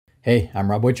Hey, I'm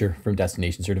Rob Witcher from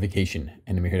Destination Certification,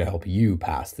 and I'm here to help you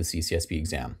pass the CCSP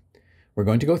exam. We're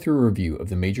going to go through a review of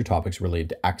the major topics related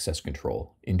to access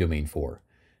control in Domain 4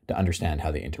 to understand how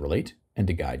they interrelate and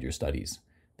to guide your studies.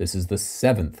 This is the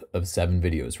 7th of 7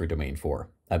 videos for Domain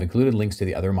 4. I've included links to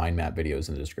the other MindMap videos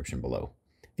in the description below.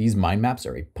 These mind maps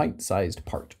are a pint-sized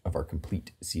part of our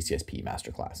complete CCSP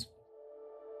masterclass.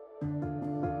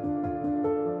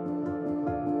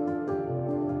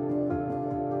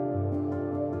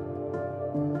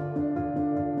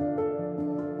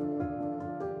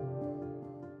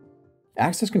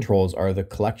 Access controls are the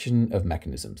collection of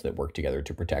mechanisms that work together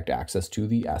to protect access to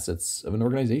the assets of an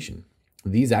organization.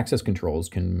 These access controls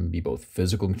can be both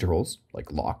physical controls,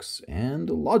 like locks, and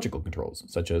logical controls,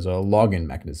 such as a login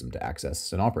mechanism to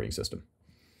access an operating system.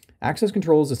 Access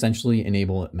controls essentially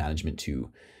enable management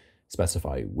to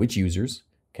specify which users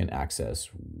can access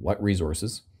what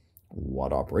resources,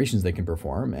 what operations they can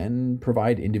perform, and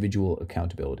provide individual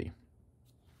accountability.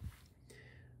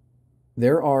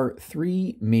 There are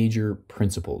 3 major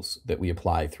principles that we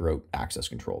apply throughout access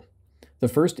control. The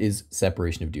first is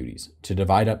separation of duties, to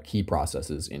divide up key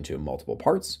processes into multiple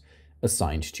parts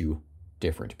assigned to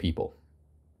different people.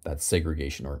 That's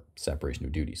segregation or separation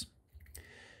of duties.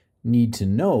 Need to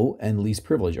know and least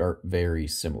privilege are very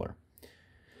similar.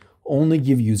 Only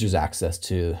give users access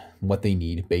to what they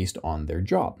need based on their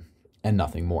job and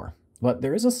nothing more. But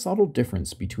there is a subtle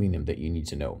difference between them that you need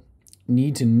to know.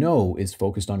 Need to know is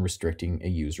focused on restricting a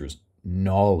user's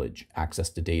knowledge, access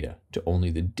to data, to only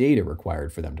the data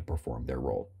required for them to perform their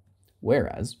role.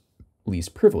 Whereas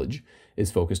least privilege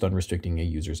is focused on restricting a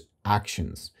user's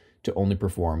actions to only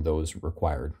perform those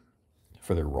required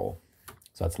for their role.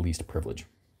 So that's least privilege.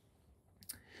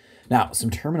 Now, some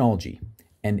terminology.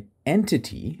 An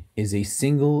entity is a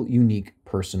single unique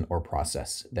person or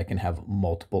process that can have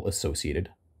multiple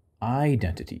associated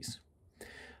identities.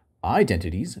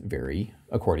 Identities vary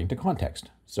according to context.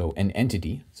 So an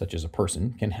entity, such as a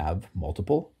person, can have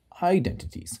multiple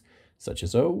identities, such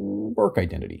as a work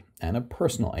identity and a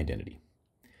personal identity.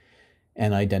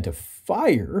 An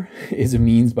identifier is a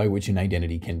means by which an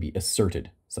identity can be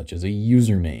asserted, such as a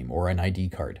username or an ID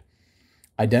card.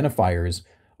 Identifiers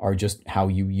are just how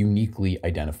you uniquely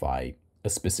identify a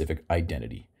specific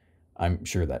identity. I'm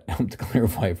sure that helped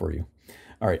clarify for you.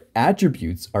 All right,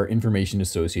 attributes are information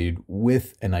associated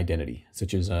with an identity,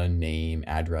 such as a name,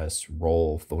 address,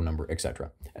 role, phone number, etc.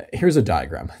 Here's a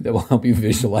diagram that will help you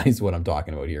visualize what I'm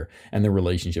talking about here and the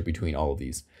relationship between all of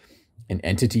these. An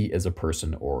entity is a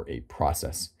person or a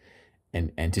process.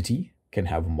 An entity can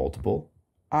have multiple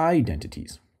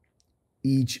identities.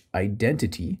 Each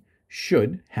identity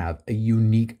should have a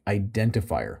unique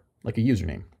identifier, like a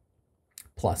username,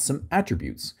 plus some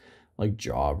attributes, like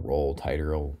job, role,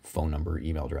 title, phone number,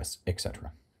 email address,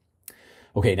 etc.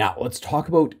 Okay, now let's talk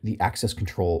about the access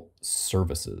control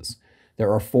services.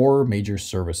 There are 4 major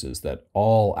services that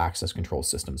all access control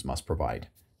systems must provide: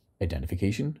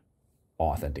 identification,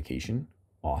 authentication,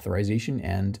 authorization,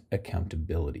 and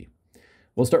accountability.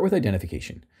 We'll start with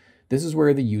identification. This is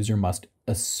where the user must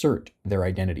assert their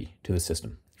identity to the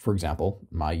system. For example,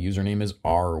 my username is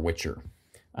rwitcher.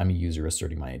 I'm a user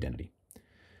asserting my identity.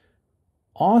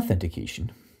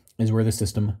 Authentication is where the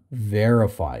system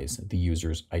verifies the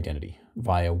user's identity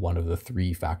via one of the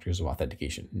 3 factors of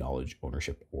authentication: knowledge,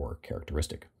 ownership, or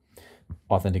characteristic.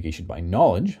 Authentication by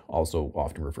knowledge, also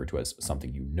often referred to as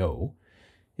something you know,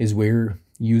 is where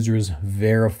users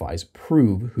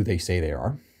prove who they say they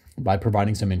are by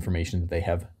providing some information that they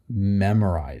have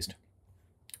memorized.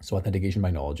 So authentication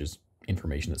by knowledge is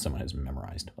information that someone has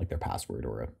memorized, like their password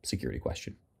or a security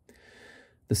question.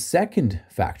 The second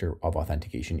factor of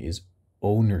authentication is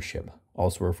ownership,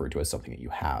 also referred to as something that you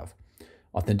have.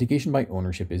 Authentication by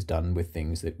ownership is done with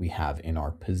things that we have in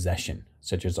our possession,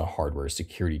 such as a hardware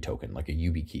security token, like a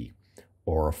YubiKey,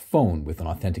 or a phone with an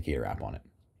authenticator app on it.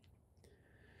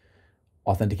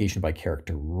 Authentication by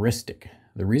characteristic.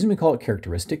 The reason we call it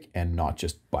characteristic and not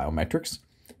just biometrics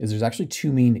is there's actually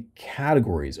 2 main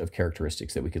categories of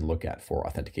characteristics that we can look at for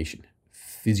authentication: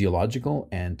 physiological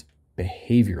and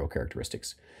behavioral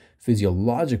characteristics.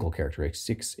 Physiological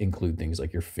characteristics include things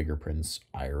like your fingerprints,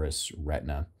 iris,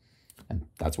 retina, and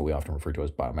that's what we often refer to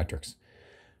as biometrics.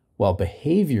 While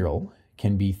behavioral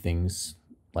can be things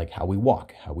like how we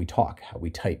walk, how we talk, how we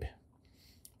type.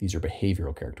 These are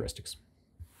behavioral characteristics.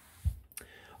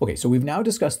 Okay, so we've now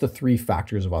discussed the 3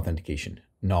 factors of authentication: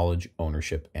 knowledge,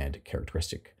 ownership, and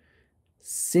characteristic.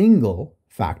 Single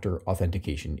factor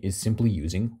authentication is simply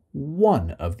using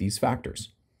one of these factors.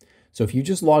 So if you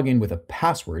just log in with a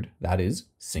password, that is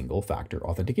single factor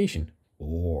authentication.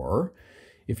 Or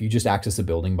if you just access a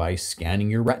building by scanning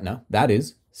your retina, that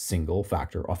is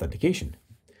single-factor authentication.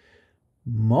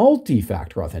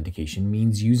 Multi-factor authentication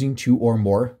means using two or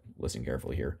more, listen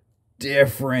carefully here,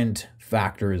 different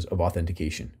factors of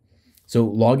authentication. So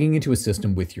logging into a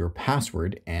system with your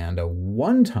password and a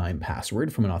one-time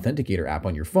password from an authenticator app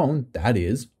on your phone, that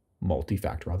is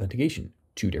multi-factor authentication,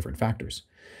 two different factors.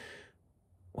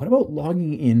 What about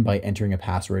logging in by entering a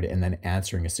password and then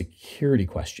answering a security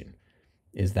question?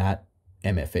 Is that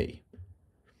MFA?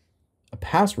 A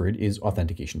password is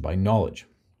authentication by knowledge,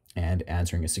 and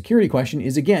answering a security question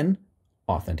is again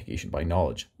authentication by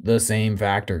knowledge, the same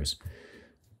factors.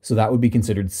 So that would be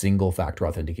considered single-factor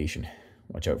authentication.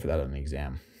 Watch out for that on the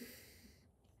exam.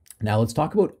 Now let's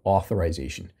talk about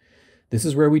authorization. This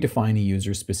is where we define a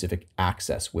user's specific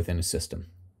access within a system,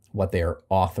 what they are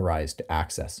authorized to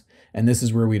access. And this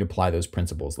is where we'd apply those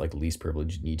principles like least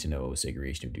privilege, need to know,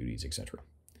 segregation of duties, etc.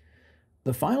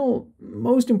 The final,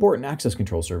 most important access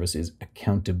control service is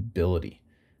accountability.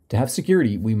 To have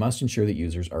security, we must ensure that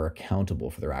users are accountable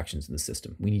for their actions in the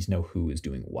system. We need to know who is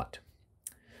doing what.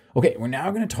 Okay, we're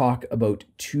now going to talk about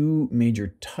two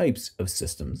major types of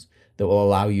systems that will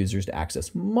allow users to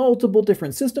access multiple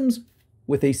different systems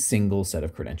with a single set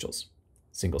of credentials.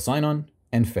 Single sign-on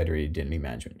and federated identity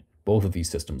management. Both of these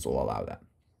systems will allow that.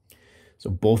 So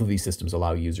both of these systems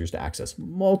allow users to access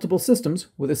multiple systems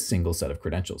with a single set of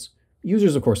credentials.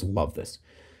 Users, of course, love this.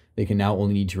 They can now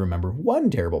only need to remember one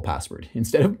terrible password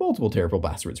instead of multiple terrible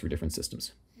passwords for different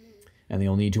systems. And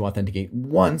they'll need to authenticate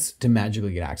once to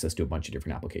magically get access to a bunch of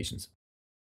different applications.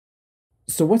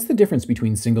 So what's the difference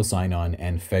between single sign-on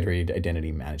and federated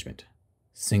identity management?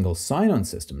 Single sign-on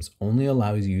systems only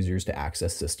allows users to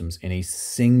access systems in a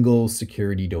single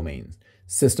security domain,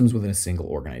 systems within a single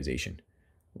organization.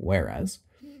 Whereas,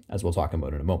 as we'll talk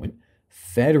about in a moment,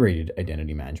 federated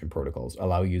identity management protocols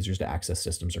allow users to access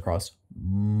systems across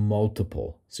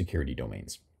multiple security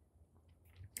domains.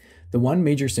 The one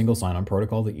major single sign-on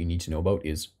protocol that you need to know about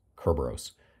is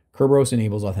Kerberos. Kerberos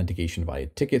enables authentication via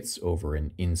tickets over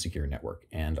an insecure network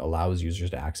and allows users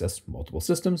to access multiple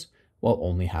systems while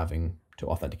only having to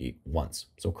authenticate once.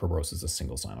 So Kerberos is a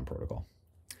single sign-on protocol.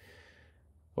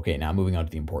 Okay, now moving on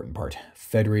to the important part.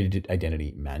 Federated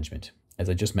identity management, as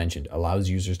I just mentioned, allows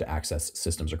users to access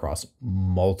systems across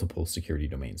multiple security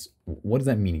domains. What does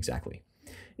that mean exactly?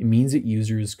 It means that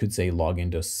users could, say, log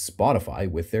into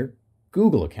Spotify with their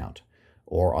Google account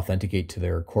or authenticate to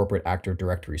their corporate Active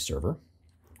Directory server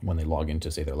when they log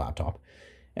into, say, their laptop,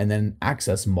 and then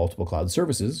access multiple cloud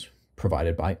services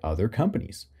provided by other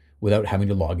companies without having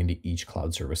to log into each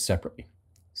cloud service separately.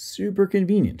 Super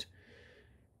convenient.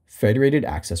 Federated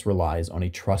access relies on a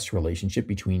trust relationship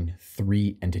between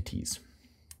three entities: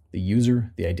 the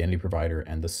user, the identity provider,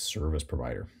 and the service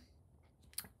provider.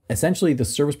 Essentially, the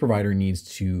service provider needs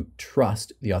to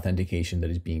trust the authentication that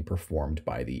is being performed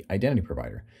by the identity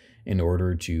provider in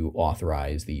order to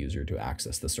authorize the user to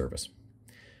access the service.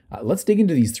 Let's dig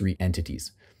into these three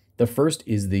entities. The first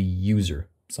is the user,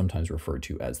 sometimes referred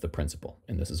to as the principal,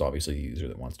 and this is obviously the user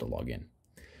that wants to log in.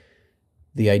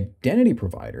 The identity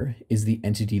provider is the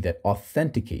entity that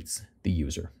authenticates the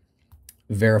user,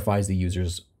 verifies the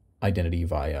user's identity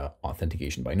via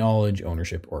authentication by knowledge,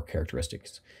 ownership, or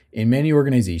characteristics. In many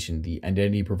organizations, the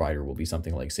identity provider will be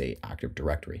something like, say, Active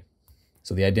Directory.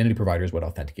 So the identity provider is what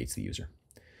authenticates the user.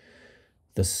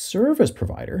 The service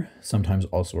provider, sometimes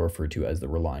also referred to as the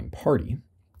relying party,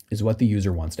 is what the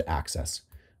user wants to access.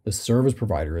 The service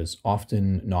provider is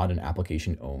often not an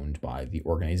application owned by the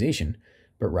organization,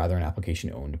 but rather an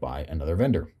application owned by another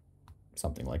vendor,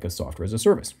 something like a software as a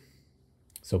service.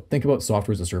 So think about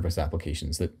software as a service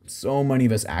applications that so many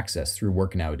of us access through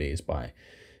work nowadays by,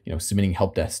 submitting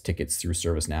help desk tickets through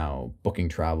ServiceNow, booking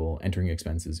travel, entering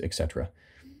expenses, etc.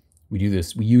 We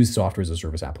use software as a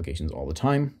service applications all the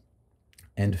time.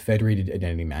 And federated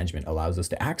identity management allows us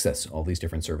to access all these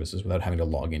different services without having to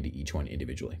log into each one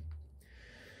individually.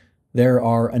 There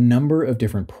are a number of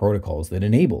different protocols that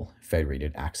enable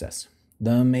federated access.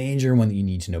 The major one that you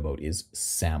need to know about is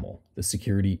SAML, the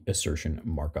Security Assertion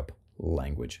Markup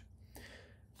Language.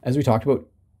 As we talked about,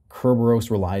 Kerberos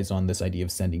relies on this idea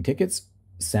of sending tickets.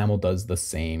 SAML does the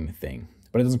same thing,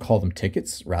 but it doesn't call them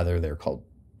tickets. Rather, they're called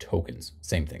tokens.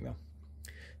 Same thing, though.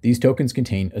 These tokens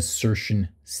contain assertion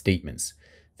statements,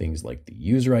 things like the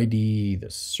user ID,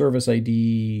 the service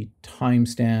ID,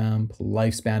 timestamp,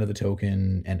 lifespan of the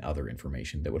token, and other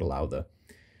information that would allow the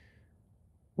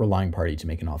relying party to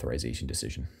make an authorization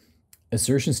decision.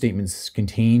 Assertion statements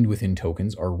contained within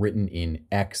tokens are written in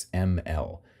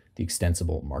XML, the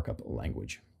extensible markup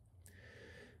language.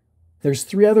 There's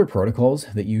three other protocols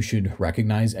that you should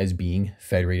recognize as being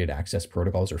federated access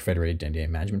protocols or federated identity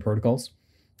management protocols.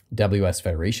 WS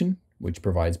Federation, which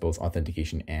provides both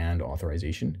authentication and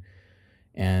authorization,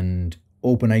 and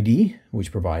OpenID,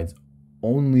 which provides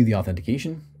only the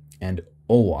authentication, and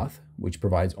OAuth, which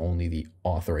provides only the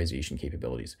authorization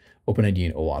capabilities. OpenID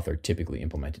and OAuth are typically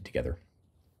implemented together.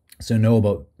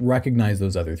 So recognize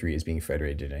those other three as being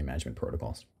federated identity management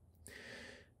protocols.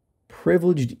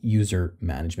 Privileged user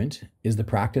management is the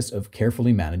practice of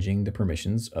carefully managing the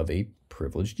permissions of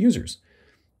privileged users,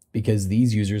 because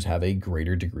these users have a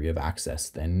greater degree of access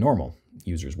than normal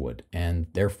users would, and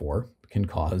therefore can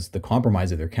cause the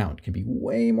compromise of their account can be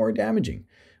way more damaging,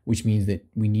 which means that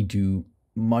we need to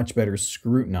much better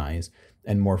scrutinize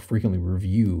and more frequently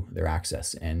review their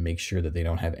access and make sure that they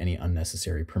don't have any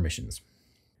unnecessary permissions.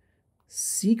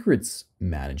 Secrets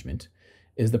management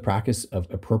is the practice of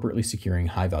appropriately securing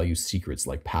high-value secrets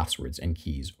like passwords and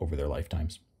keys over their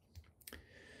lifetimes.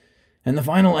 And the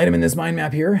final item in this mind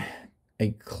map here,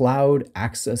 a cloud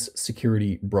access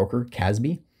security broker,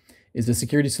 CASB, is a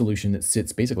security solution that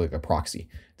sits basically like a proxy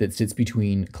that sits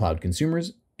between cloud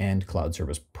consumers and cloud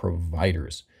service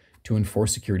providers to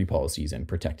enforce security policies and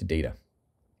protect data.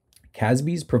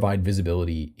 CASBs provide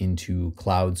visibility into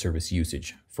cloud service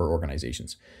usage for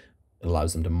organizations. It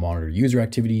allows them to monitor user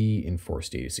activity, enforce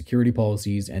data security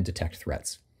policies, and detect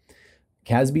threats.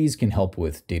 CASBs can help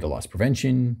with data loss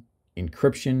prevention,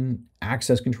 encryption,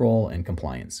 access control, and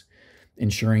compliance,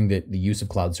 ensuring that the use of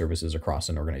cloud services across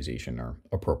an organization are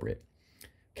appropriate.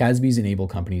 CASBs enable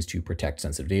companies to protect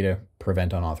sensitive data,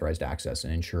 prevent unauthorized access,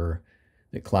 and ensure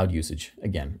that cloud usage,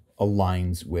 again,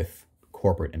 aligns with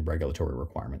corporate and regulatory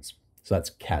requirements. So that's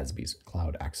CASBs,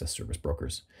 Cloud Access Service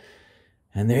Brokers.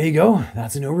 And there you go.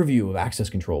 That's an overview of access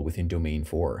control within Domain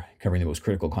 4, covering the most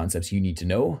critical concepts you need to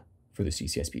know for the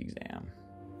CCSP exam.